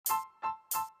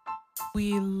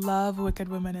We love wicked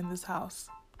women in this house.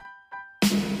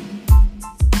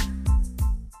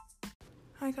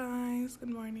 Hi guys, good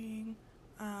morning.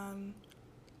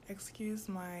 Excuse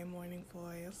my morning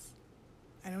voice.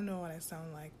 I don't know what I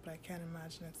sound like, but I can't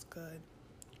imagine it's good.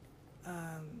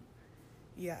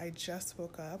 I just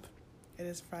woke up. It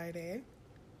is Friday.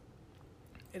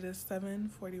 It is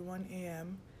 7:41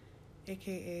 a.m.,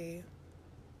 aka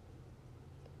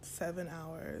 7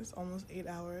 hours, almost 8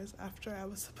 hours after I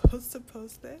was supposed to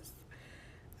post this,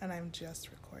 and I'm just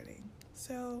recording.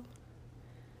 So,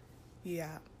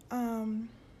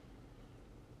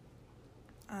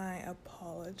 I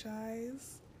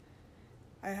apologize.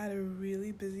 I had a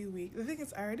really busy week. The thing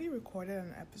is, I already recorded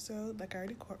an episode. I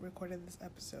already recorded this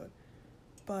episode,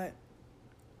 but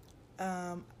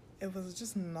it was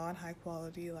just not high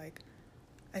quality. I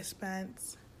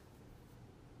spent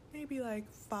maybe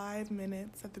 5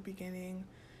 minutes at the beginning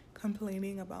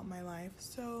complaining about my life.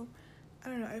 So, I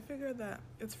don't know. I figured that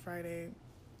it's Friday.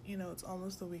 It's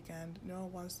almost the weekend. No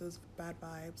one wants those bad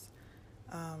vibes.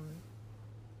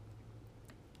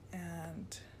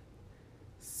 And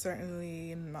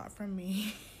certainly not from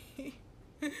me.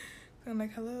 I'm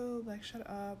like, hello, shut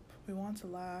up. We want to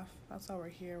laugh. That's why we're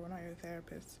here. We're not your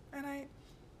therapist. And I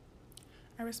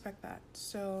respect that.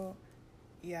 So,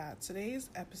 today's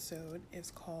episode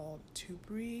is called To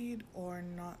Breed or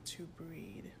Not to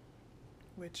Breed,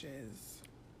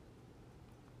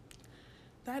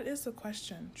 that is the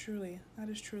question, truly. That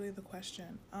is truly the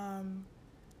question.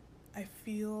 I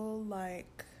feel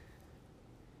like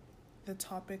the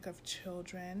topic of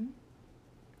children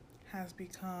has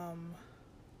become,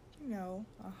 a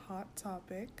hot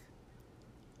topic.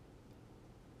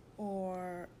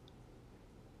 Or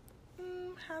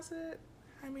has it?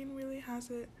 Really, has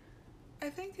it? I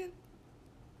think it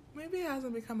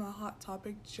hasn't become a hot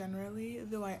topic generally,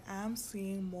 though I am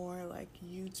seeing more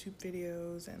YouTube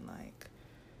videos and I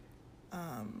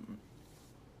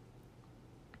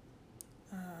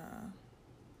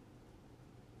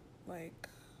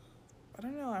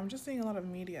don't know, I'm just seeing a lot of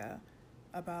media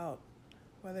about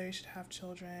whether you should have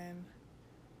children,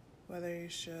 whether you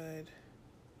should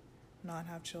not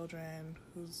have children,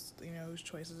 whose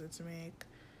choices it's to make.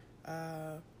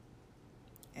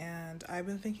 And I've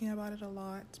been thinking about it a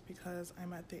lot because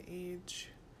I'm at the age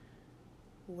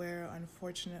where,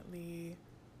 unfortunately,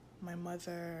 my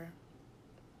mother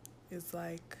is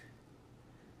I'll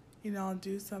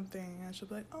do something and she'll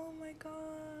be like, oh my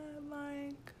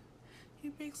god,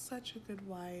 you make such a good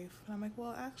wife. And I'm like,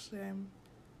 well, actually, I'm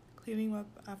cleaning up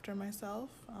after myself.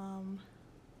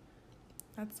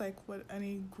 That's what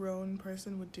any grown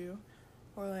person would do.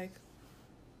 Or let's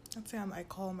say I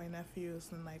call my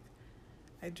nephews and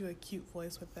I do a cute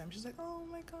voice with them. She's like, oh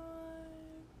my god,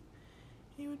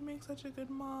 you would make such a good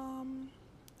mom.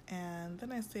 And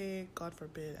then I say, God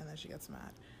forbid, and then she gets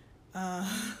mad.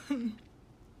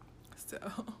 So,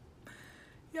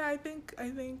 I think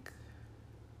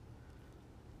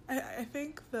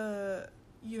the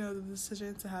the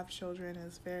decision to have children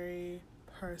is very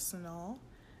personal.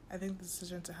 I think the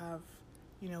decision to have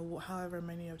however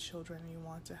many of children you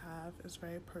want to have is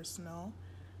very personal.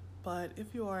 But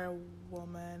if you are a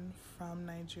woman from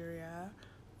Nigeria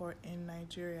or in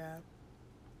Nigeria,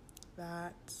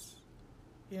 that's,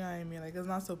 you know what I mean? It's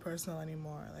not so personal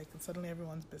anymore. It's suddenly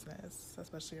everyone's business,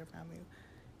 especially your family.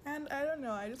 And I don't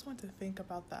know, I just want to think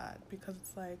about that because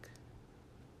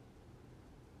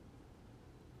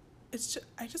it's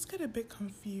I just get a bit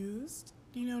confused,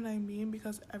 you know what I mean?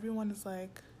 Because everyone is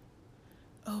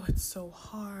oh, it's so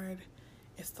hard.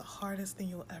 It's the hardest thing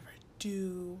you'll ever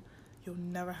do. You'll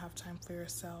never have time for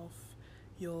yourself.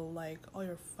 You'll all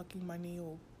your fucking money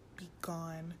will be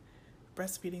gone.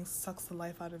 Breastfeeding sucks the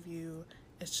life out of you.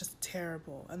 It's just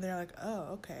terrible. And they're like, oh,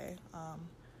 okay.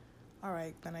 All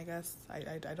right, then I guess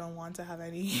I don't want to have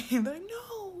any. And they're like,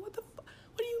 no, what do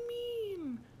you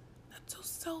mean? That's so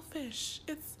selfish.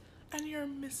 And you're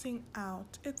missing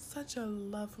out. It's such a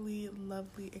lovely,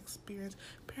 lovely experience.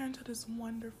 Parenthood is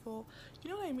wonderful.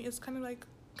 You know what I mean? It's kind of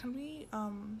can we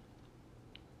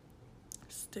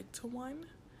stick to one?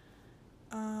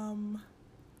 I'm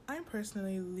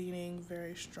personally leaning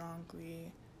very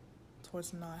strongly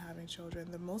towards not having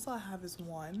children. The most I'll have is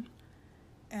one,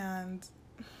 and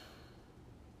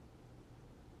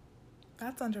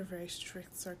that's under very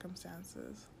strict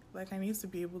circumstances. I need to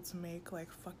be able to make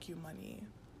fuck you money.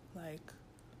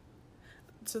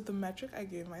 So the metric I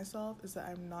gave myself is that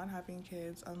I'm not having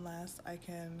kids unless I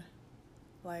can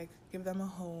give them a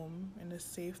home in a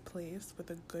safe place with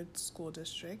a good school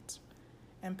district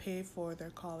and pay for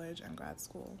their college and grad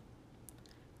school.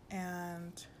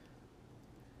 And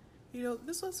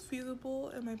this was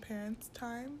feasible in my parents'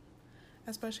 time,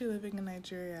 especially living in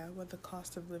Nigeria, where the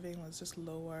cost of living was just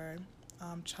lower.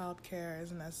 Childcare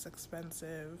isn't as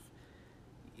expensive.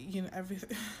 You know,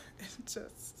 everything. It's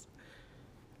just,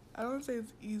 I don't say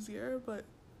it's easier, but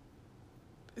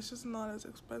it's just not as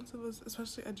expensive as,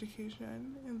 especially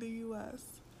education in the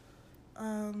U.S.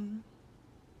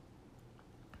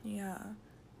 Yeah,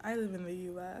 I live in the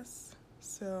U.S.,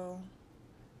 so,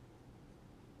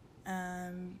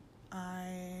 and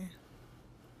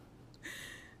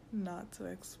not to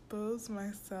expose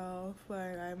myself,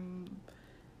 like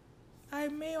I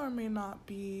may or may not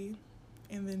be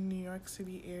in the New York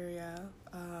City area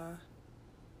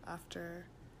after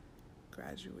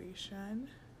graduation.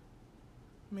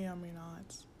 May or may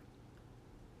not.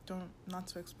 Not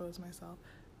to expose myself,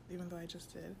 even though I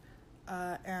just did.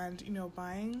 And, you know,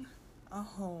 buying a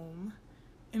home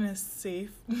in a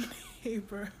safe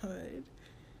neighborhood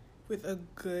with a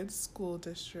good school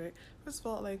district. First of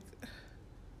all, like,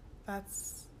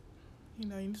 that's, you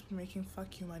know, you need to be making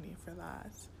fuck you money for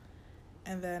that.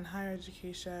 And then higher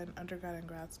education, undergrad and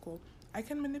grad school. I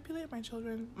can manipulate my child,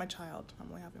 I'm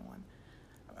only having one.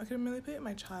 I can manipulate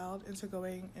my child into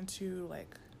going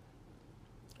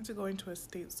to a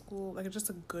state school, like just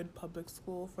a good public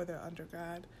school for their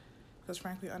undergrad. Because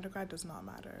frankly, undergrad does not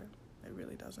matter. It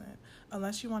really doesn't.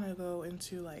 Unless you want to go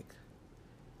into like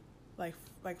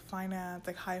finance,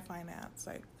 like high finance,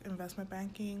 like investment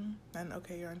banking, then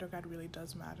okay, your undergrad really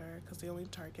does matter because they only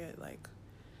target, like,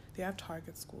 they have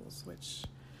target schools, which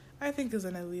I think is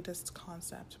an elitist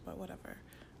concept, but whatever.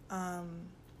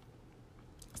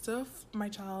 So if my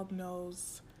child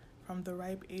knows from the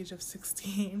ripe age of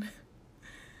 16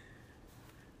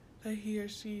 that he or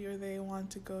she or they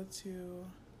want to go to,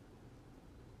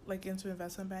 like, into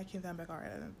investment banking, then I'm like, all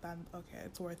right, then okay,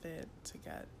 it's worth it to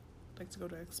get, like, to go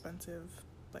to expensive,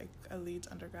 like, elite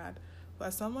undergrad. But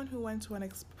as someone who went to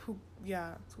who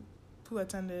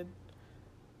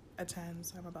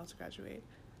attends, I'm about to graduate,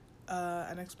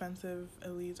 an expensive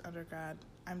elite undergrad,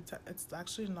 it's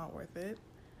actually not worth it.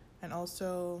 And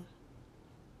also,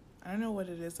 I don't know what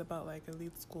it is about, like,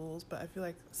 elite schools, but I feel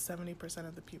like 70%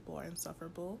 of the people are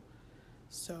insufferable.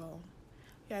 So,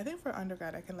 yeah, I think for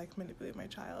undergrad, I can, like, manipulate my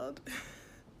child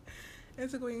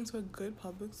into going into a good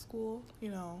public school. You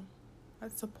know,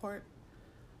 I'd support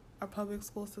our public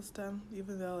school system,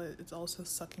 even though it's also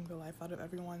sucking the life out of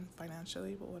everyone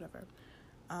financially, but whatever.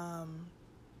 And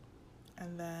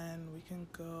then we can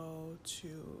go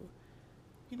to,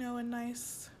 you know, a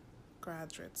nice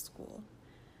graduate school.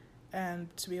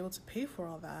 And to be able to pay for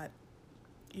all that,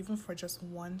 even for just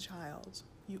one child,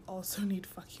 you also need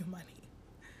fuck you money.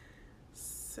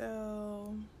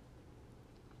 So,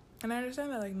 and I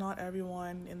understand that, like, not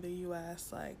everyone in the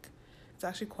U.S., like, it's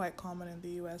actually quite common in the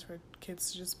U.S. for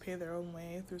kids to just pay their own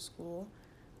way through school.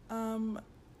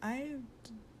 I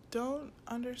don't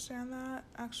understand that,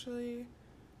 actually.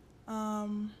 I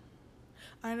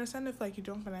understand if, like, you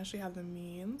don't financially have the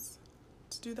means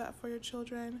to do that for your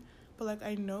children, but, like,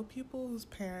 I know people whose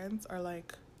parents are,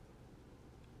 like,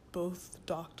 both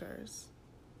doctors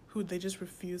who they just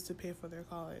refuse to pay for their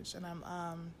college. And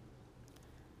I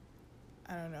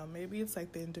don't know, maybe it's,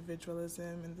 like, the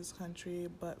individualism in this country,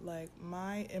 but, like,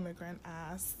 my immigrant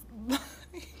ass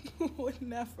would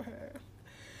never.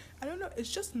 I don't know,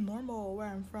 it's just normal where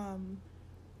I'm from.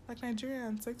 Like,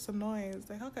 Nigerians, like, some noise.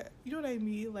 Like, how could, you know what I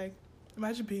mean? Like,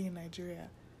 imagine being in Nigeria.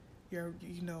 You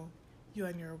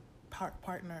and your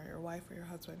partner, your wife or your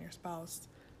husband, your spouse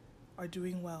are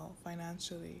doing well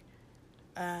financially,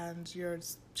 and your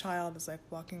child is, like,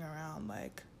 walking around,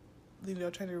 like, you know,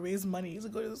 trying to raise money to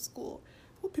go to school.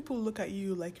 Will people look at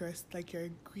you like you're a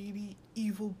greedy,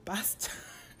 evil bastard?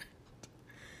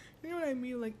 You know what I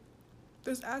mean? Like,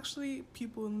 there's actually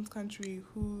people in this country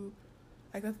who,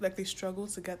 like, they struggle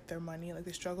to get their money, like,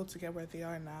 they struggle to get where they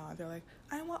are now, and they're like,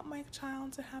 I want my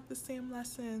child to have the same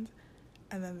lessons,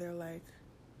 and then they're like,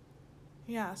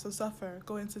 yeah, so suffer,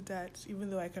 go into debt, even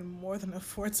though I can more than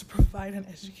afford to provide an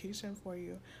education for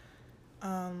you.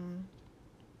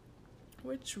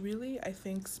 Which really, I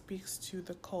think, speaks to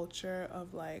the culture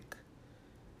of, like,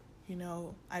 you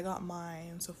know, I got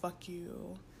mine, so fuck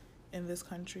you in this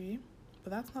country.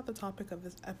 But that's not the topic of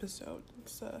this episode.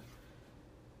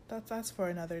 That's for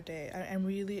another day. I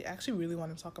actually really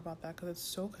want to talk about that because it's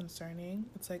so concerning.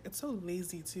 It's, like, it's so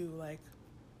lazy too, like,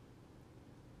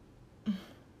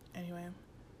 anyway,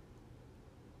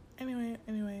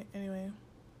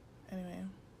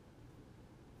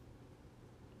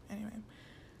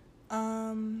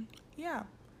 yeah,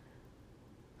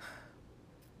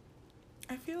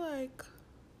 I feel like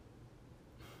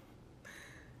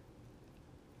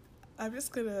I'm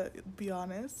just gonna be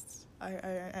honest.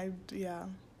 Yeah,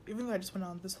 even though I just went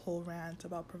on this whole rant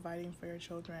about providing for your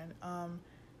children,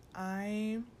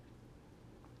 I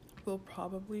will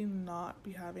probably not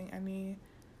be having any,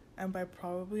 and by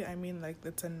probably I mean like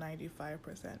it's a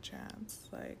 95% chance,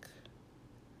 like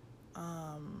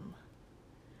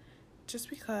just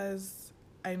because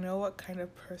I know what kind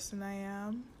of person I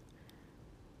am,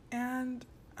 and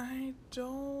I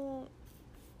don't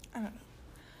know,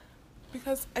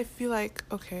 because I feel like,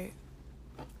 okay,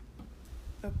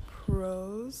 the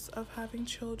pros of having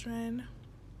children,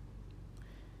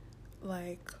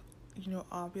 like, you know,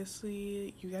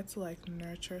 obviously you get to like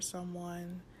nurture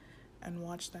someone and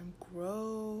watch them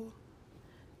grow.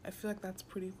 I feel like that's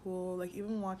pretty cool. Like,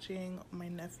 even watching my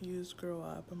nephews grow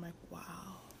up, I'm like,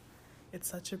 wow, it's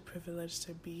such a privilege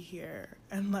to be here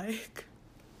and like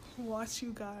watch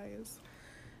you guys.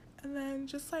 And then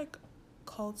just like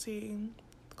cultivating,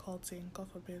 God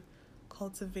forbid,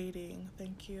 cultivating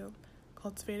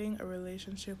a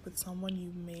relationship with someone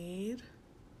you made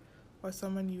or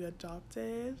someone you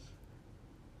adopted.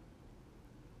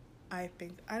 I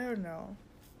don't know.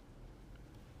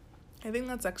 I think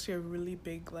that's actually a really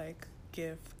big like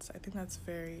gift. I think that's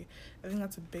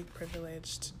a big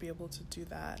privilege to be able to do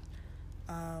that.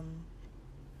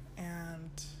 And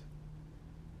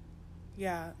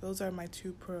yeah, those are my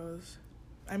two pros.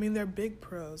 I mean, they're big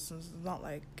pros. It's not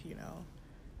like, you know,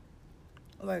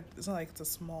 like, it's not like it's a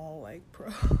small like pro.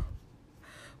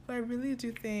 But I really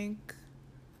do think,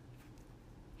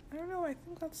 I don't know, I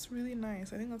think that's really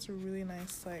nice. I think that's a really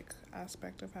nice like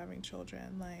aspect of having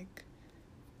children. Like,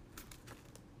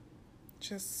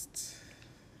 just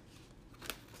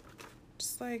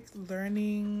like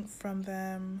learning from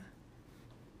them,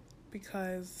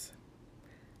 because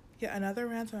yeah, another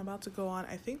rant I'm about to go on.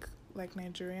 I think like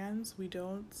Nigerians, we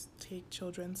don't take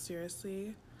children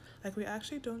seriously. Like, we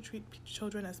actually don't treat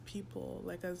children as people,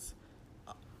 like as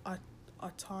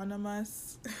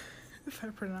autonomous, if I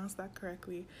pronounce that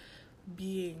correctly,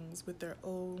 beings with their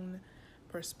own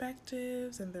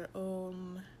perspectives and their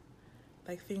own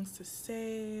like things to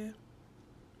say.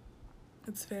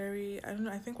 It's very, I don't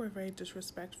know, I think we're very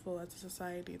disrespectful as a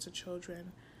society to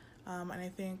children. And I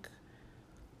think,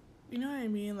 you know what I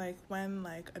mean, like when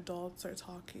like adults are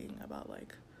talking about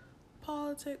like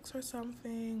politics or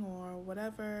something or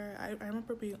whatever, I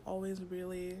remember being always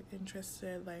really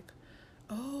interested, like,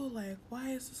 oh, like, why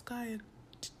is this guy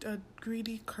a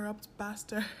greedy, corrupt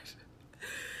bastard?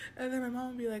 And then my mom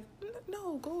would be like,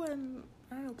 no, go and,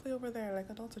 I don't know, play over there, like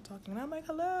adults are talking. And I'm like,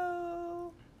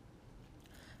 hello.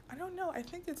 I don't know, I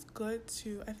think it's good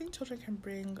to, I think children can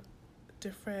bring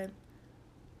different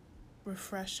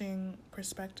refreshing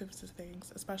perspectives to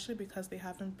things, especially because they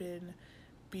haven't been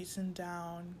beaten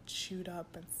down, chewed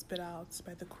up, and spit out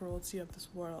by the cruelty of this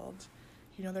world.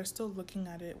 You know, they're still looking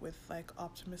at it with like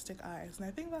optimistic eyes, and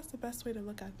I think that's the best way to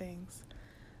look at things.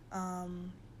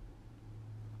 And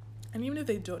even if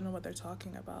they don't know what they're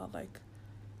talking about, like,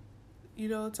 you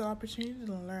know, it's an opportunity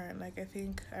to learn. Like, I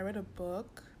think I read a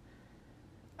book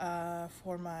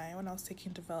when I was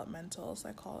taking developmental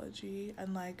psychology,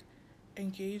 and like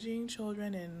engaging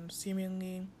children in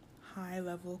seemingly high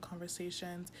level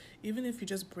conversations, even if you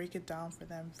just break it down for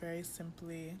them very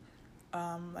simply,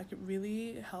 like, it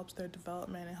really helps their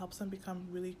development. It helps them become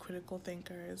really critical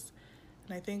thinkers.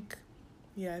 And I think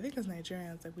as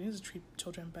Nigerians, like, we need to treat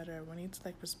children better. We need to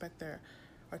like respect their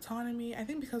autonomy. I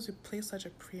think because we place such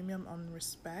a premium on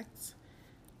respect,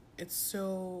 it's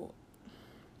so,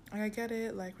 like, I get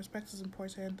it, like, respect is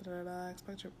important,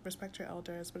 respect your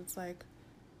elders, but it's like,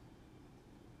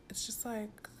 it's just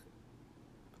like,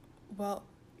 well,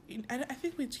 I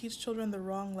think we teach children the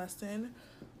wrong lesson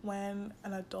when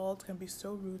an adult can be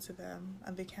so rude to them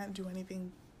and they can't do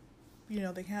anything, you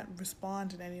know, they can't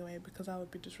respond in any way because that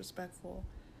would be disrespectful.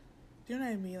 Do you know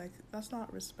what I mean? Like, that's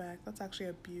not respect, that's actually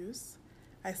abuse.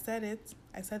 I said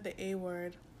the A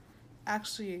word.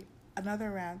 Actually,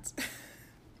 another rant.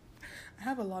 I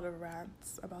have a lot of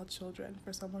rants about children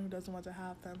for someone who doesn't want to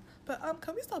have them. But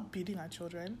can we stop beating our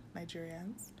children,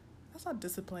 Nigerians? That's not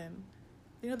discipline.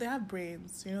 You know, they have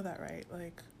brains. You know that, right?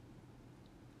 Like,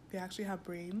 they actually have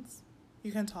brains.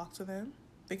 You can talk to them.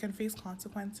 They can face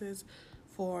consequences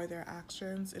for their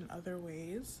actions in other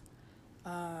ways.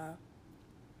 And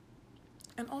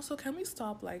also, can we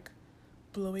stop like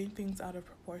blowing things out of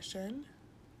proportion?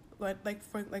 Like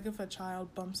if a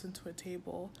child bumps into a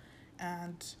table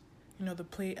and, you know,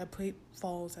 a plate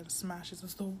falls and smashes,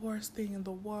 it's the worst thing in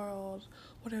the world.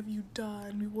 What have you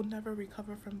done? We will never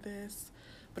recover from this.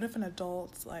 But if an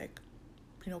adult, like,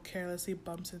 you know, carelessly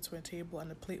bumps into a table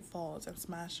and the plate falls and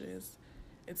smashes,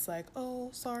 it's like, oh,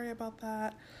 sorry about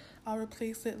that, I'll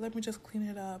replace it, let me just clean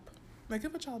it up. Like,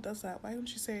 if a child does that, why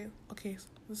don't you say, okay,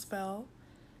 this fell.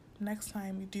 Next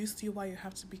time, do you see why you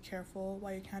have to be careful?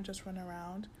 Why you can't just run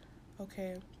around?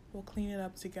 Okay, we'll clean it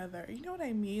up together. You know what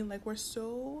I mean? Like, we're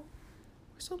so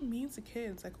mean to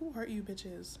kids. Like, who hurt you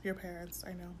bitches? Your parents.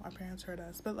 I know, our parents hurt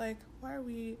us. But, like, why are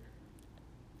we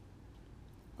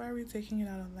taking it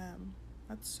out on them?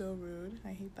 That's so rude.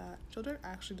 I hate that. Children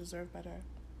actually deserve better.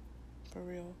 For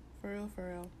real. For real, for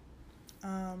real.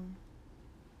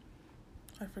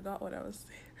 I forgot what I was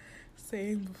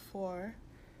saying before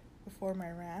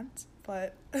my rant,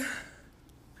 but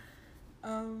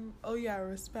oh yeah,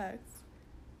 respect.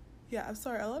 Yeah, I'm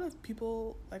sorry. A lot of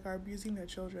people like are abusing their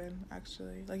children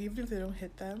actually. Like, even if they don't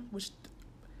hit them, which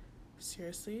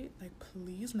seriously, like,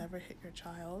 please never hit your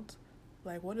child.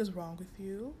 Like, what is wrong with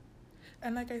you?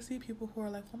 And like, I see people who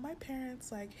are like, well, my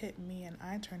parents like hit me and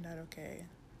I turned out okay.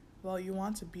 Well, you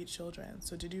want to beat children,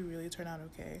 so did you really turn out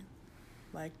okay?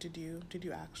 Like, did you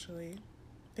actually?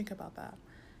 Think about that.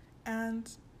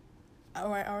 And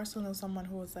I also know someone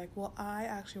who was like, well, I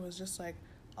actually was just like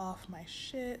off my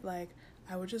shit. Like,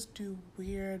 I would just do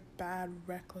weird, bad,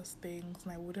 reckless things,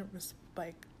 and I wouldn't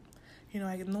like, you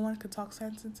know, no one could talk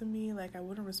sense into me. Like, I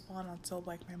wouldn't respond until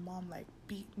like my mom like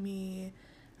beat me,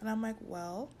 and I'm like,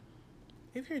 well,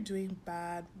 if you're doing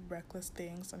bad, reckless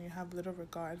things and you have little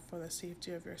regard for the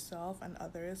safety of yourself and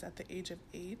others at the age of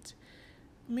 8,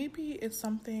 maybe it's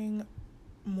something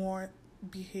more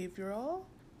behavioral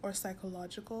or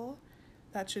psychological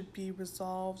that should be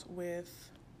resolved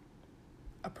with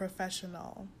a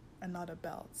professional and not a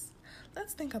belt.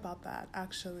 Let's think about that,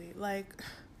 actually. Like,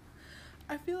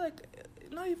 I feel like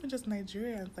not even just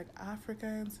Nigerians, like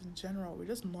Africans in general, we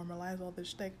just normalize all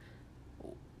this. Like,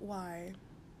 why?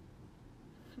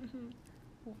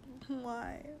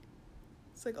 Why?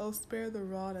 It's like, oh, spare the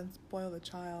rod and spoil the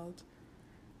child.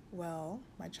 Well,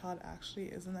 my child actually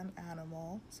isn't an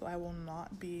animal, so I will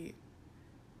not be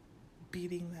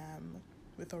beating them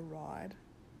with a rod.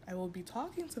 I will be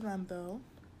talking to them, though.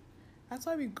 That's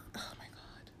why oh my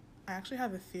god. I actually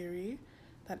have a theory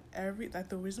that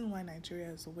the reason why Nigeria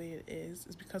is the way it is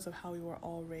because of how we were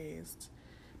all raised.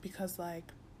 Because,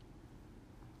 like,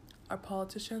 our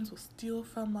politicians will steal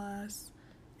from us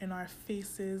in our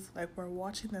faces, like, we're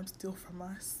watching them steal from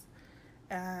us.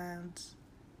 And,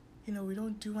 you know, we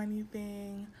don't do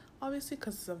anything, obviously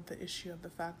because of the issue of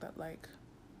the fact that, like,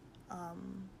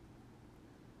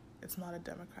 it's not a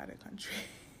democratic country.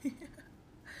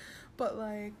 But,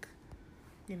 like,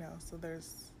 you know, so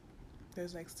there's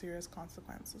like serious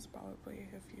consequences probably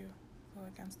if you go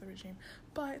against the regime.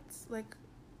 But, like,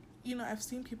 you know, I've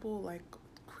seen people like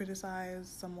criticize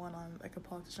someone on, like, a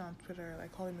politician on Twitter,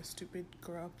 like, call him a stupid,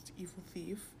 corrupt, evil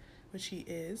thief, which he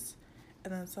is,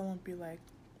 and then someone be like,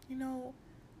 you know,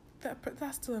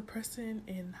 that's still a person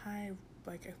in high,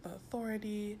 like,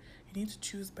 authority. You need to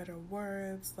choose better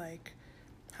words, like,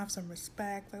 have some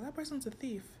respect. Like, that person's a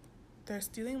thief. They're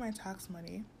stealing my tax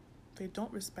money. They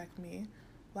don't respect me.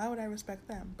 Why would I respect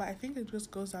them? But I think it just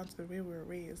goes down to the way we were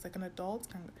raised. Like, an adult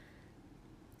can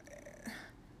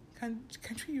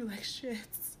treat you like shit.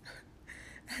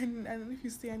 and if you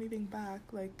say anything back,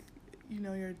 like, you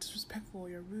know, you're disrespectful,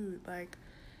 you're rude. Like,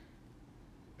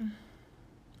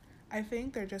 I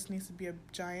think there just needs to be a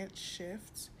giant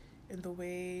shift in the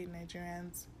way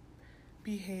Nigerians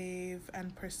behave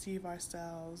and perceive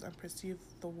ourselves and perceive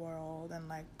the world and,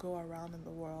 like, go around in the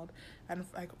world. And,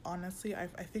 like, honestly, I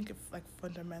think if, like,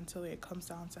 fundamentally it comes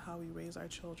down to how we raise our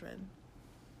children.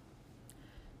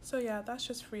 So yeah, that's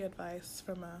just free advice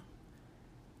from a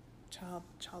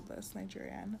childless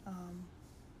Nigerian.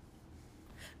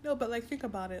 No, but, like, think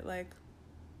about it. Like,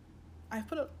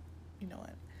 you know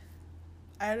what,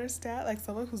 I understand, like,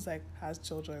 someone who's, like, has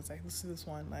children, it's like, this is this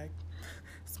one, like,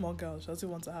 small girl, she doesn't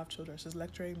want to have children, she's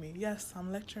lecturing me. Yes,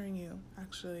 I'm lecturing you,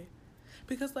 actually,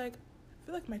 because, like, I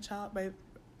feel like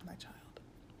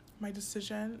my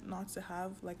decision not to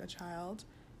have, like, a child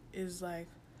is, like,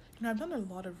 you know, I've done a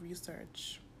lot of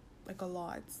research, like, a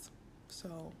lot,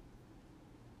 so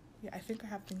yeah, I think I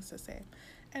have things to say.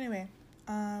 Anyway,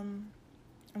 I'm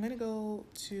gonna go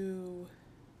to,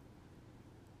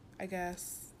 I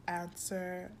guess,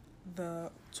 answer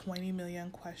the 20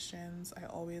 million questions I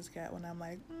always get when I'm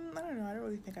like, I don't know, I don't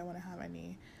really think I want to have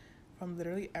any, from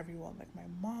literally everyone, like my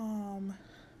mom,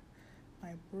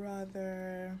 my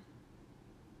brother,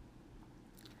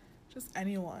 just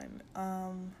anyone.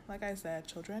 Like I said,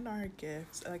 children are a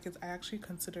gift. Like, I actually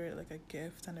consider it like a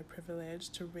gift and a privilege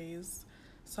to raise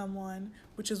someone,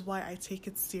 which is why I take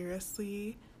it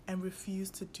seriously and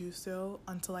refuse to do so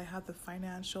until I have the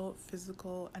financial,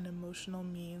 physical, and emotional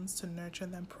means to nurture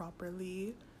them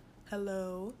properly.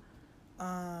 Hello.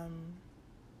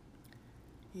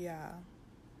 yeah,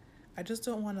 I just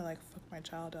don't want to like fuck my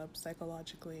child up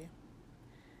psychologically.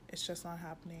 It's just not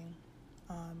happening.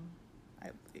 Um,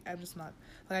 I'm just not,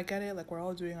 like, I get it, like, we're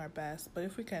all doing our best, but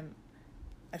if we can,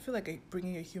 I feel like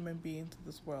bringing a human being to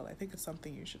this world, I think it's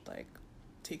something you should, like,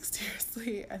 take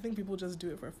seriously. I think people just do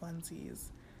it for funsies,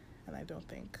 and I don't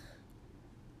think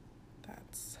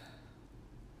that's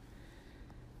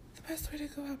the best way to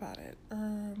go about it.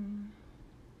 And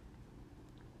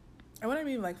what I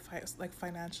mean, like,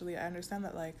 financially, I understand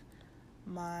that, like,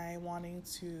 my wanting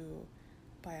to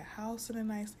buy a house in a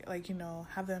nice, like, you know,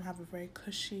 have them have a very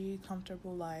cushy,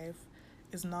 comfortable life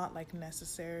is not, like,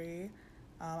 necessary.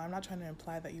 I'm not trying to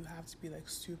imply that you have to be, like,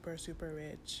 super, super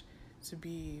rich to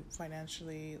be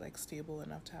financially, like, stable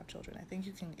enough to have children. I think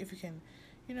you can, if you can,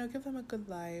 you know, give them a good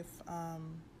life.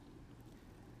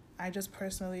 I just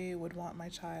personally would want my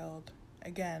child,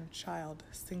 again, child,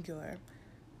 singular,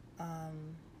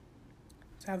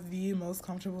 to have the most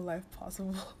comfortable life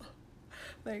possible.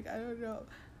 Like, I don't know.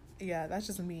 Yeah, that's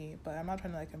just me, but I'm not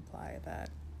trying to, like, imply that,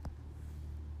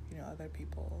 you know, other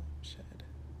people should,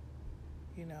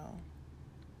 you know,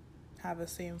 have the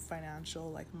same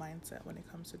financial, like, mindset when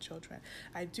it comes to children.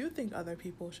 I do think other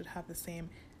people should have the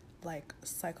same, like,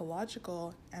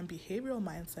 psychological and behavioral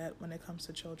mindset when it comes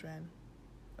to children,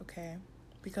 okay?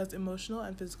 Because emotional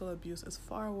and physical abuse is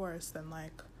far worse than,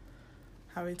 like,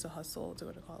 having to hustle to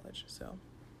go to college. So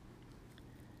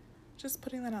just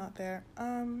putting that out there.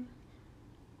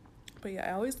 But yeah,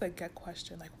 I always, like, get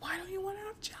questioned, like, why don't you want to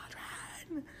have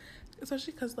children?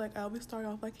 Especially because, like, I always start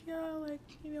off like, yeah, like,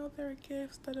 you know, they're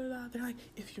gifts, da-da-da. They're like,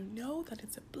 if you know that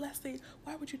it's a blessing,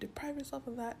 why would you deprive yourself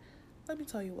of that? Let me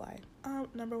tell you why.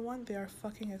 Number one, they are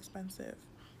fucking expensive.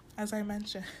 As I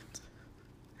mentioned,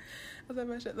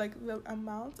 like, the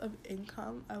amount of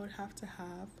income I would have to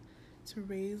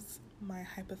raise my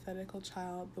hypothetical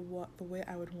child the way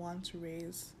I would want to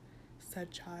raise said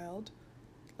child,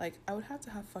 like, I would have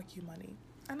to have fuck you money.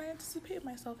 And I anticipate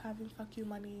myself having fuck you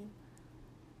money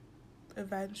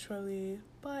eventually.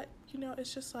 But, you know,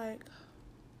 it's just like,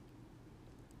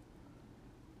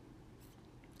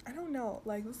 I don't know.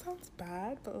 Like, this sounds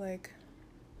bad, but, like,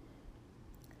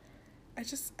 I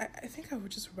think I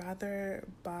would just rather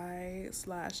buy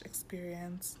 /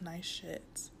 experience nice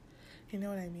shit. You know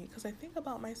what I mean? Because I think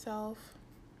about myself.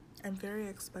 I'm very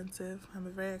expensive. I'm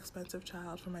a very expensive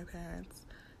child for my parents.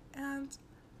 And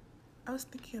I was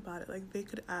thinking about it, like, they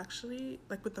could actually,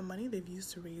 like, with the money they've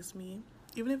used to raise me,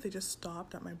 even if they just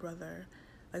stopped at my brother,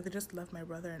 like, they just left my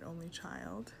brother an only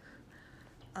child.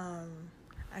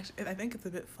 Actually, I think it's a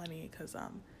bit funny because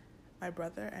my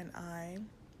brother and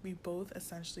we both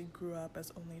essentially grew up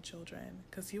as only children,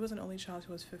 because he was an only child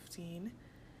who was 15,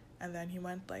 and then he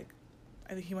went, like,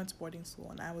 I think he went to boarding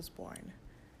school, and I was born.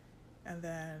 And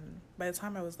then by the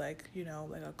time I was, like, you know,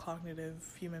 like, a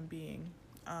cognitive human being,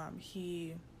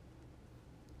 he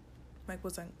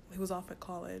was off at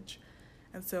college.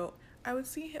 And so I would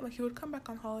see him, like, he would come back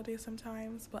on holiday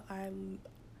sometimes, but you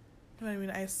know what I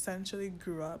mean, I essentially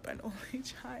grew up an only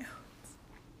child.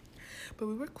 But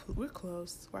we're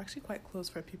close. We're actually quite close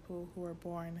for people who were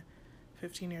born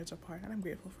 15 years apart, and I'm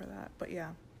grateful for that. But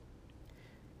yeah,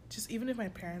 just even if my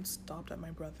parents stopped at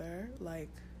my brother, like,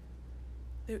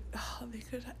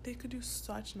 they could do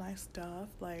such nice stuff.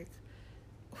 Like,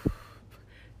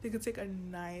 they could take a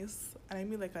nice, and I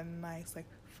mean, like, a nice, like,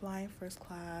 flying first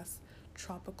class,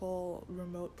 tropical,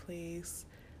 remote place,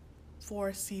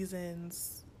 4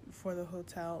 seasons for the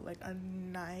hotel, like, a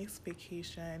nice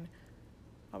vacation,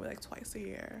 probably, like, twice a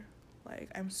year.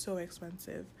 Like, I'm so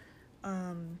expensive.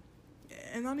 And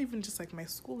not even just, like, my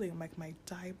schooling, like, my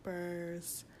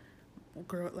diapers.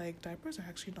 Girl, like, diapers are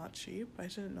actually not cheap. I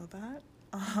didn't know that.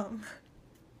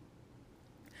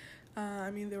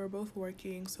 I mean, they were both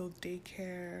working, so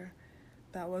daycare,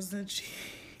 that wasn't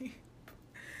cheap.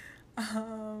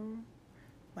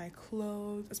 My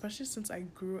clothes, especially since I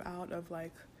grew out of,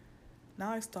 like,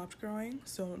 now I stopped growing,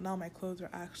 so now my clothes are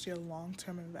actually a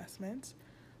long-term investment.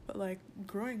 But, like,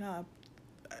 growing up,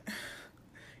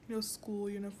 you know, school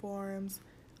uniforms,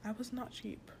 I was not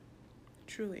cheap,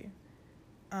 truly.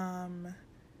 And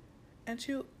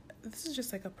this is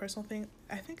just, like, a personal thing.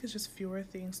 I think it's just fewer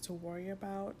things to worry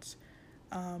about.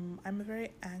 I'm a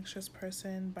very anxious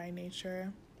person by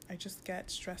nature. I just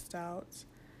get stressed out.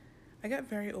 I get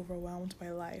very overwhelmed by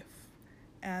life.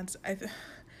 And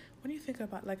when you think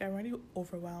about, like, I'm already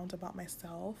overwhelmed about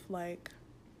myself. Like,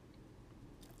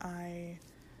 I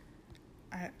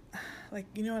like,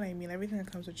 you know what I mean? Everything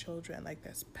that comes with children. Like,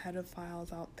 there's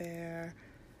pedophiles out there.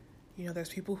 You know, there's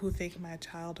people who think my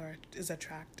child is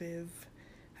attractive,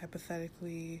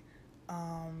 hypothetically.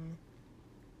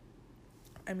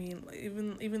 I mean,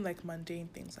 even like mundane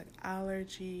things like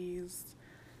allergies.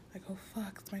 Like, oh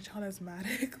fuck, my child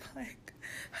asthmatic. Like,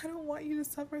 I don't want you to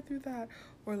suffer through that.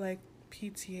 Or like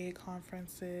PTA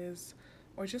conferences,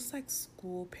 or just like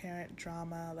school parent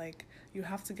drama. Like, you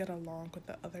have to get along with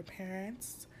the other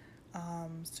parents,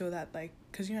 so that like,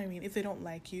 cause you know what I mean. If they don't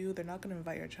like you, they're not gonna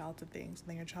invite your child to things, and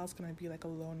then your child's gonna be like a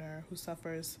loner who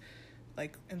suffers,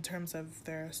 like in terms of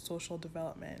their social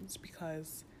development,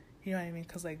 because you know what I mean.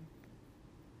 Cause like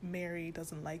Mary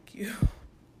doesn't like you,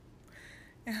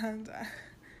 and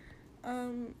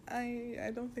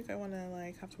I don't think I want to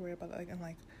like have to worry about that. Like, and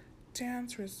like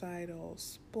dance recitals,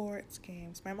 sports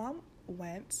games. My mom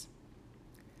went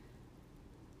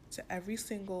to every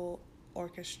single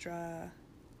orchestra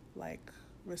like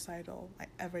recital I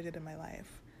ever did in my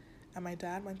life, and my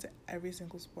dad went to every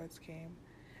single sports game.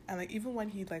 And like even when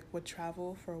he like would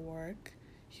travel for work,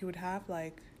 he would have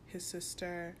like his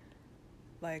sister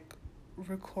like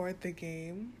record the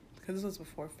game, because this was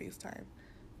before FaceTime.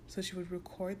 So she would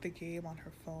record the game on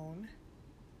her phone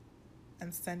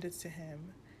and send it to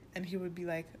him, and he would be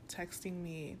like texting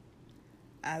me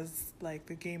as like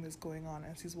the game is going on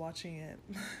as he's watching it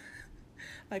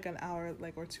like an hour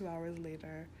like or 2 hours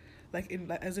later, like in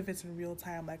like, as if it's in real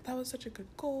time, like that was such a good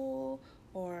goal,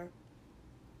 or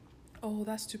oh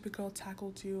that stupid girl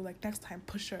tackled you, like next time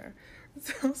push her.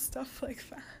 So stuff like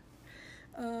that.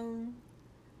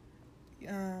 You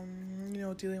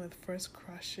know, dealing with first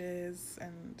crushes,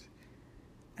 and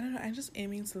I don't know, I'm just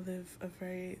aiming to live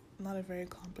not a very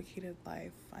complicated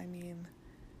life. I mean,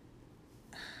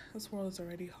 this world is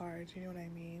already hard, you know what I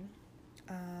mean?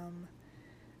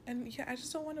 And yeah, I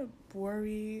just don't want to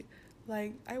worry.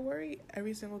 Like, I worry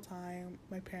every single time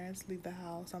my parents leave the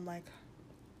house. I'm like,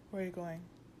 where are you going?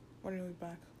 When are you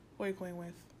back? What are you going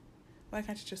with? Why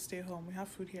can't you just stay home? We have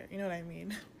food here. You know what I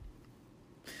mean?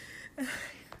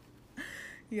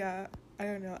 Yeah, I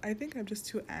don't know. I think I'm just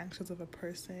too anxious of a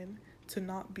person to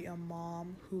not be a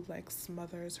mom who like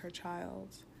smothers her child,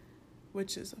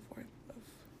 which is a form of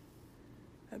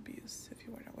abuse, if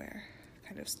you weren't aware.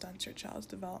 Kind of stunts your child's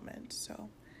development. So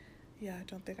yeah, I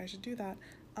don't think I should do that.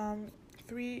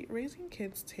 3, raising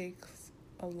kids takes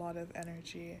a lot of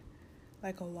energy,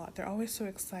 like a lot. They're always so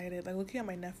excited. Like looking at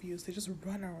my nephews, they just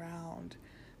run around.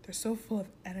 They're so full of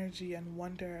energy and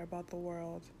wonder about the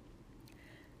world.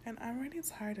 And I'm already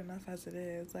tired enough as it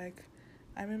is. Like,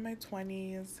 I'm in my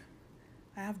 20s.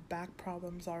 I have back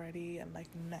problems already and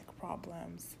like neck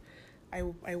problems. I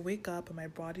wake up and my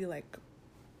body like,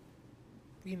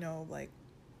 you know, like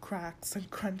cracks and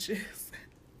crunches.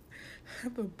 I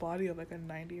have the body of like a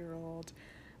 90-year-old.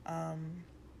 I'm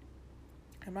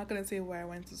not gonna say where I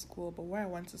went to school, but where I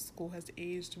went to school has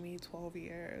aged me 12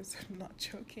 years. I'm not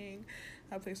joking.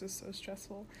 That place is so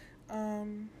stressful.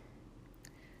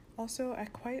 Also, I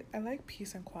like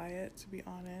peace and quiet, to be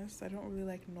honest. I don't really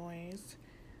like noise.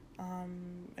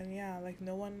 And yeah, like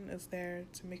no one is there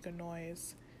to make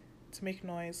noise /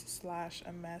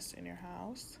 a mess in your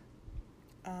house.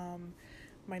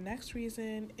 My next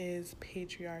reason is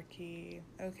patriarchy.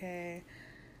 Okay.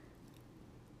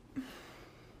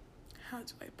 How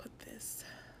do I put this?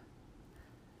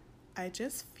 I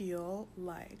just feel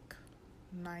like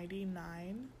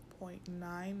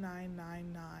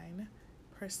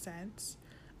 99.9999%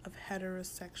 of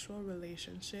heterosexual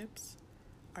relationships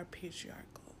are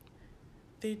patriarchal.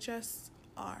 They just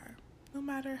are. No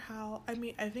matter how, I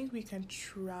mean, I think we can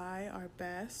try our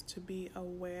best to be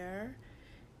aware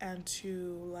and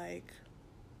to like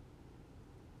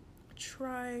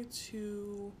try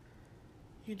to,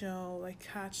 you know, like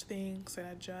catch things and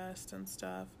adjust and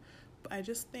stuff. But I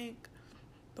just think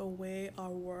the way our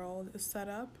world is set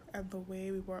up and the way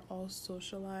we were all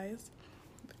socialized,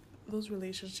 those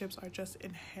relationships are just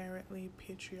inherently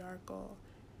patriarchal.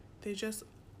 They just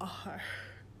are.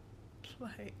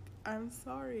 Like, I'm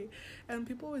sorry. And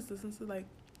people always listen to, like,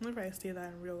 whenever I say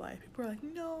that in real life, people are like,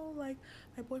 no, like,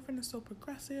 my boyfriend is so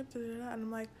progressive, da, da, da. And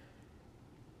I'm like,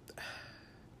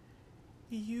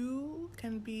 you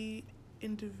can be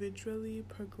individually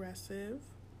progressive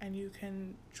and you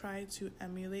can try to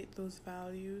emulate those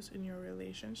values in your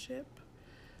relationship,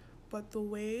 but the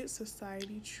way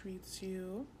society treats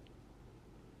you,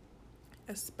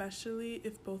 especially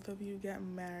if both of you get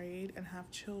married and have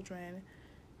children,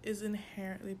 is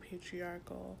inherently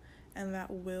patriarchal, and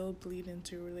that will bleed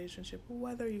into your relationship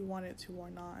whether you want it to or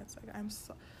not. It's like,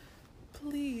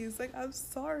 please, like, I'm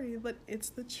sorry, but it's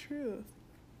the truth.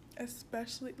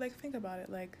 Especially, like, think about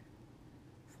it, like,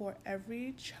 for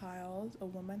every child a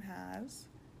woman has,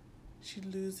 she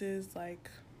loses,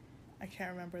 like, I can't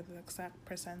remember the exact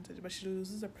percentage, but she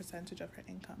loses a percentage of her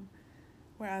income,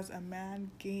 whereas a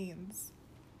man gains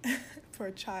for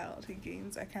a child, he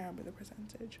gains, I can't remember the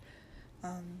percentage,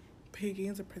 but he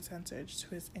gains a percentage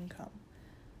to his income.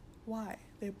 Why?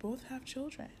 They both have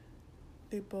children.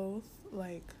 They both,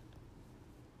 like,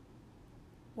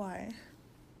 why?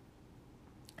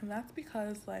 And that's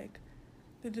because, like,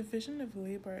 the division of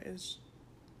labor is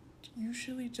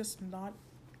usually just not,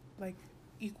 like,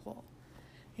 equal.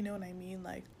 You know what I mean?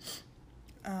 Like,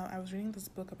 I was reading this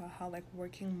book about how, like,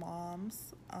 working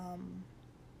moms,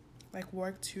 like,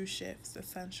 work 2 shifts,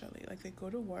 essentially. Like, they go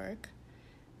to work,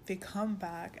 they come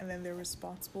back, and then they're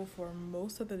responsible for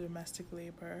most of the domestic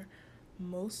labor,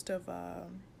 most of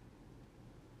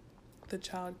the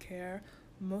child care,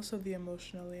 most of the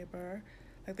emotional labor.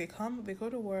 Like, they go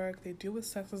to work, they deal with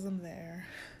sexism there,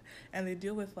 and they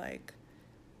deal with, like,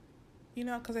 you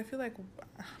know, because I feel like,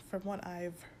 from what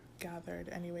I've gathered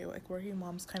anyway, like, working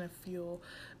moms kind of feel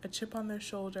a chip on their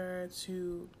shoulder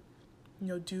to, you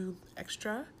know, do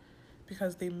extra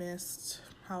because they missed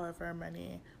however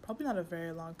many, probably not a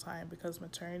very long time, because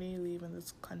maternity leave in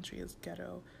this country is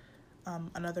ghetto.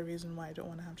 Another reason why I don't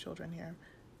want to have children here,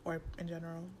 or in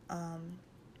general.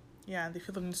 Yeah, they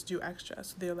feel the need to do extra,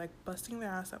 so they're, like, busting their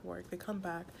ass at work. They come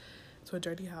back to a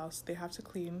dirty house, they have to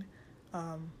clean.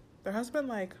 Their husband,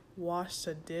 like, washed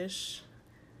a dish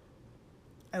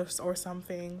or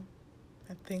something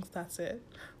and thinks that's it,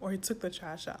 or he took the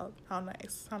trash out. How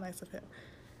nice of him.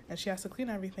 And she has to clean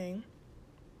everything.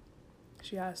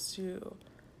 She has to,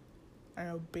 I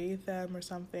don't know, bathe them or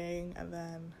something, and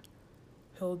then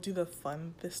he'll do the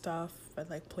stuff and,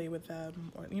 like, play with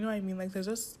them, or, you know what I mean? Like,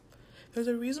 there's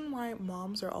a reason why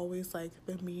moms are always, like,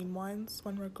 the mean ones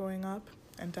when we're growing up,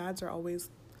 and dads are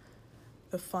always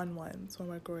the fun ones when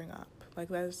we're growing up. Like,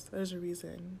 there's a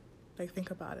reason. Like, think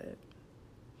about it.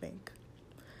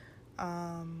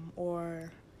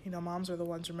 Or, you know, moms are the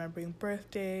ones remembering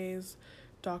birthdays,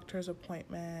 doctor's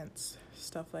appointments,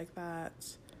 stuff like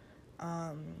that.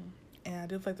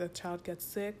 And if, like, the child gets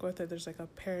sick, or if there's, like, a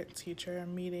parent-teacher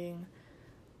meeting,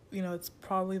 you know, it's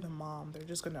probably the mom they're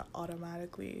just going to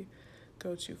automatically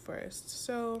go to first.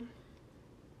 So,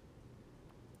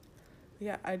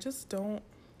 yeah, I just don't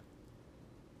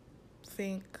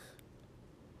think,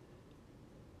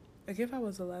 like, if I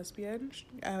was a lesbian,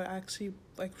 I would actually,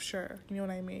 like, sure, you know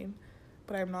what I mean?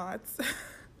 But I'm not.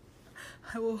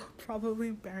 I will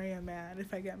probably marry a man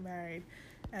if I get married,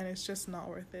 and it's just not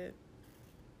worth it.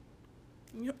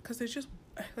 You know, because it's just,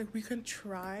 like, we can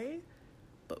try,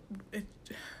 but it,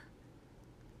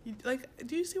 like,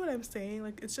 do you see what I'm saying?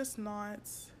 Like, it's just not,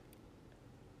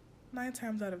 9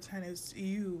 times out of 10 is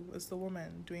you, as the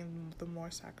woman, doing the more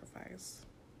sacrifice.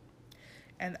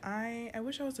 And I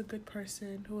wish I was a good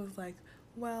person who was like,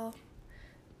 well,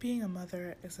 being a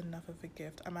mother is enough of a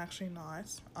gift. I'm actually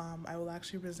not. I will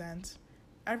actually resent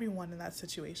everyone in that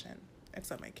situation,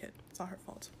 except my kid. It's not her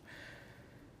fault.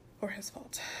 Or his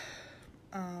fault.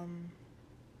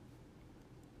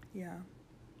 Yeah.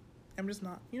 I'm just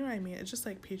not, you know what I mean? It's just,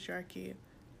 like, patriarchy.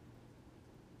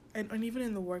 And even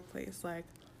in the workplace, like,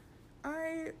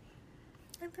 I'm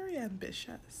very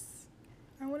ambitious.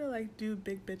 I want to, like, do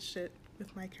big bitch shit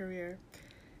with my career.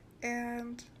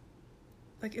 And,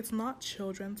 like, it's not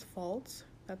children's fault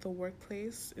that the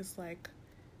workplace is, like,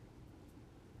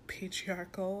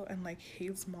 patriarchal and, like,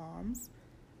 hates moms.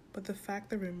 But the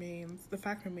fact remains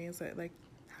that, like,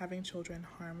 having children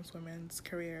harms women's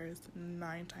careers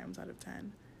 9 times out of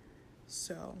 10.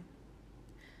 So,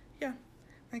 yeah,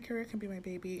 my career can be my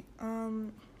baby.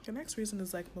 The next reason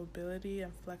is, like, mobility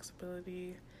and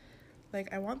flexibility.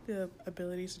 Like, I want the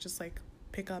ability to just, like,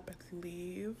 pick up and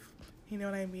leave, you know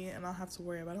what I mean? And I'll have to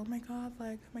worry about, oh my god,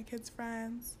 like, my kid's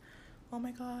friends. Oh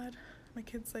my god, my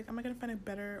kid's, like, am I gonna find a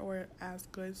better or as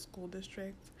good school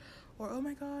district? Or, oh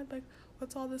my god, like,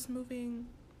 what's all this moving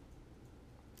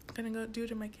gonna go do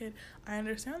to my kid? I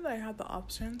understand that I had the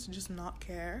option to just not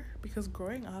care, because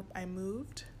growing up, I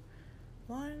moved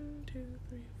 5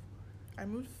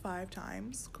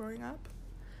 times growing up,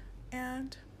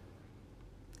 and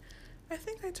I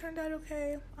think I turned out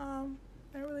okay. I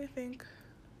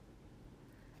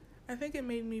think it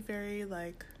made me very,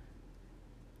 like,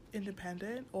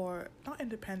 independent, or not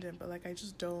independent, but, like, I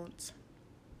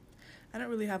don't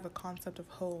really have a concept of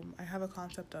home. I have a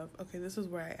concept of, okay, this is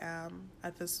where I am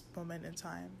at this moment in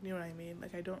time. You know what I mean?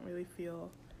 Like, I don't really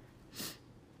feel,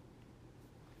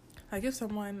 like, if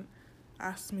someone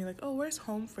asks me, like, oh, where's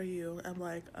home for you? I'm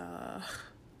like,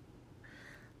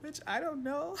 bitch, I don't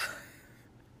know.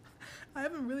 I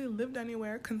haven't really lived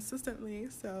anywhere consistently,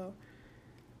 so,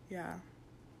 yeah.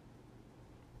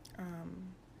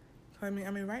 I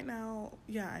mean, right now,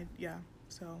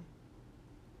 so,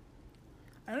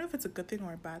 I don't know if it's a good thing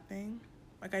or a bad thing.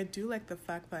 Like, I do like the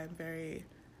fact that I'm very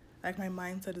Like, my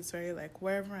mindset is very, like,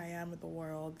 wherever I am in the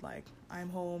world, like, I'm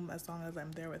home as long as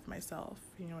I'm there with myself,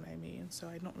 you know what I mean? So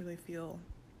I don't really feel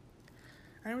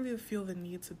the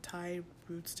need to tie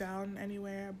roots down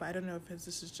anywhere, but I don't know if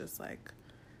this is just, like,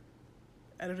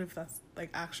 I don't know if that's,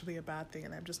 like, actually a bad thing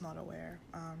and I'm just not aware.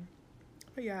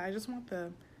 But yeah, I just want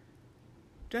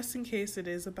just in case it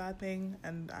is a bad thing,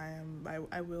 and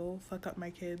I will fuck up my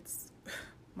kids,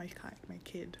 my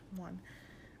kid, one,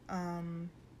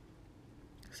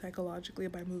 psychologically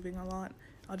by moving a lot.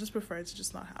 I'll just prefer to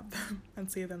just not have them and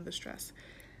save them the stress.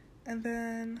 And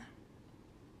then,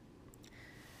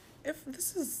 if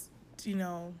this is,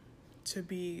 to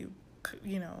be,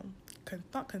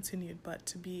 not continued, but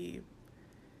to be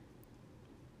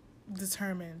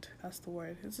determined, that's the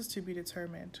word. This is to be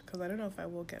determined, because I don't know if I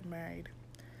will get married.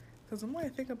 Because the more I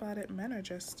think about it, men are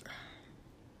just,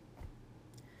 you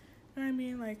know what I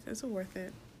mean? Like, is it worth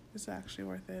it? Is it actually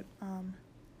worth it?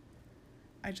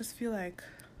 I just feel like,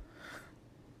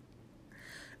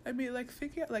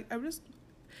 thinking,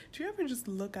 do you ever just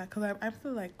look at, because I'm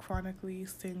the, like, chronically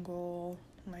single,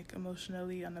 like,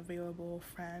 emotionally unavailable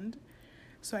friend,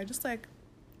 so I just, like,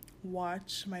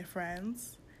 watch my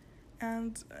friends,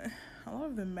 and a lot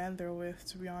of the men they're with,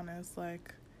 to be honest,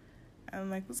 like,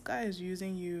 and, like, this guy is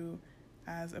using you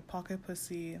as a pocket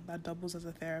pussy that doubles as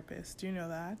a therapist. Do you know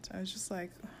that? And it's just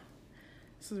like,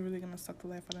 this is really gonna suck the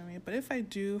life out of me. But if I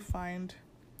do find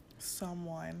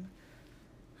someone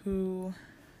who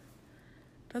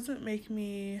doesn't make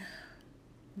me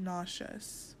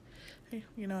nauseous,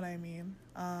 you know what I mean?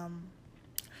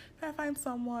 If I find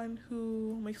someone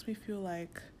who makes me feel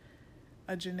like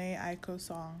a Jhené Aiko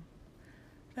song,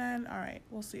 then alright,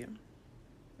 we'll see.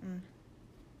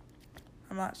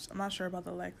 I'm not sure about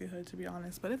the likelihood, to be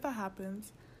honest, but if that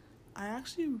happens, I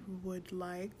actually would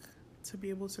like to be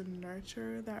able to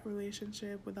nurture that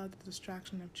relationship without the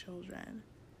distraction of children.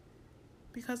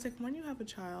 Because, like, when you have a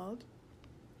child,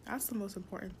 that's the most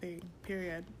important thing,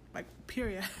 period. Like,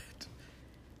 period.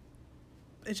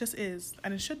 It just is,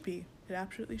 and it should be. It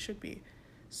absolutely should be.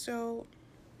 So,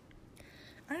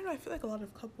 I don't know, I feel like a lot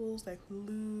of couples, like,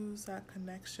 lose that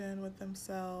connection with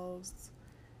themselves,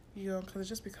 because it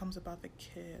just becomes about the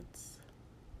kids.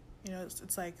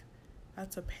 It's like,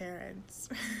 that's a parents.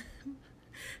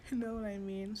 You know what I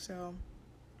mean? So,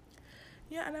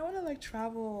 yeah, and I want to, like,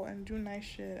 travel and do nice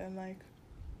shit and, like,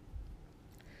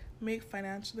 make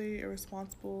financially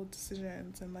irresponsible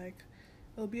decisions, and, like,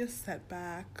 it'll be a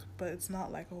setback, but it's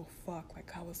not like, oh, fuck,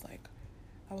 like, that was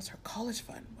her college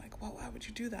fund. Like, why would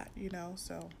you do that,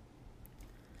 So,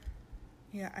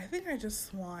 yeah, I think I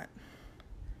just want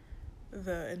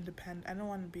the independent. I don't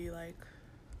want to be like,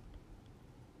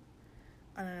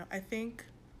 I don't know. I think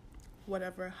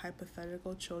whatever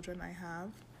hypothetical children I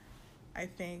have, I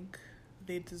think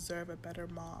they deserve a better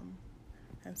mom.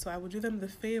 And so I will do them the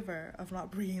favor of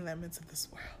not bringing them into this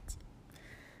world.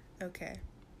 Okay.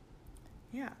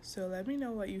 Yeah, so let me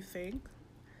know what you think.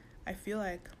 I feel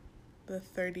like the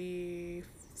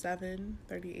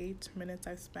 38 minutes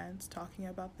I've spent talking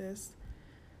about this,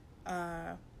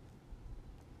 I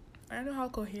don't know how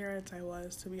coherent I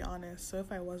was, to be honest. So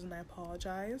if I wasn't, I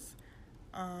apologize.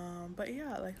 But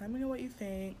yeah, like, let me know what you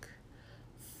think.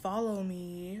 Follow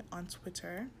me on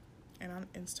Twitter and on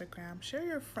Instagram.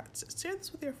 Share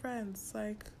this with your friends.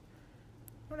 Like,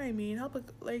 you know what I mean? Help,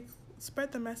 like,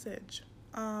 spread the message.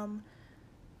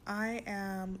 I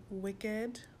am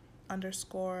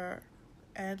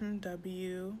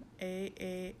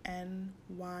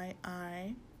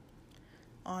wicked_NWAANYI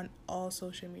on all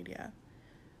social media,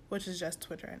 which is just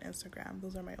Twitter and Instagram.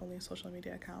 Those are my only social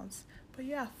media accounts. But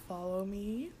yeah, follow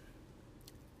me,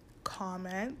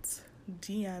 comment,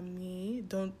 DM me.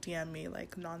 Don't DM me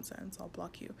like nonsense, I'll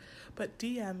block you. But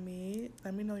DM me,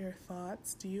 let me know your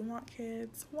thoughts. Do you want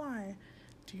kids? Why?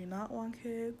 Do you not want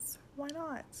kids? Why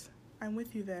not? I'm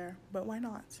with you there, but why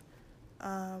not?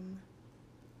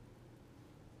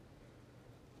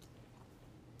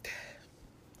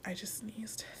 I just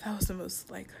sneezed. That was the most,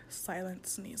 like, silent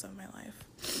sneeze of my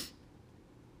life.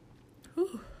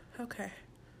 Whew, okay.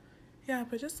 Yeah,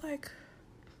 but just, like,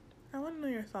 I want to know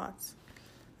your thoughts.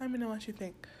 Let me know what you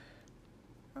think.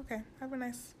 Okay, have a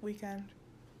nice weekend.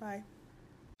 Bye.